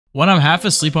When I'm half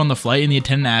asleep on the flight and the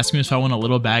attendant asks me if I want a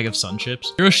little bag of Sun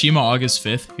Chips. Hiroshima, August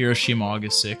 5th. Hiroshima,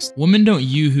 August 6th. Women don't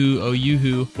yoo-hoo, oh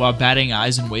yoo-hoo, while batting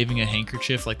eyes and waving a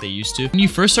handkerchief like they used to. When you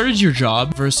first started your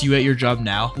job versus you at your job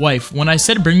now. Wife, when I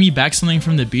said bring me back something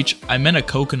from the beach, I meant a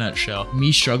coconut shell.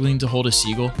 Me struggling to hold a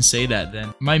seagull. And say that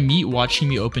then. My meat watching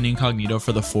me open incognito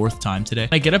for the 4th time today.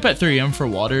 I get up at 3 a.m. for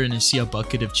water and I see a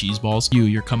bucket of cheese balls.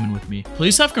 You're coming with me.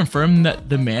 Police have confirmed that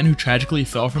the man who tragically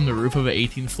fell from the roof of an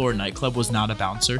 18th floor nightclub was not a bouncer.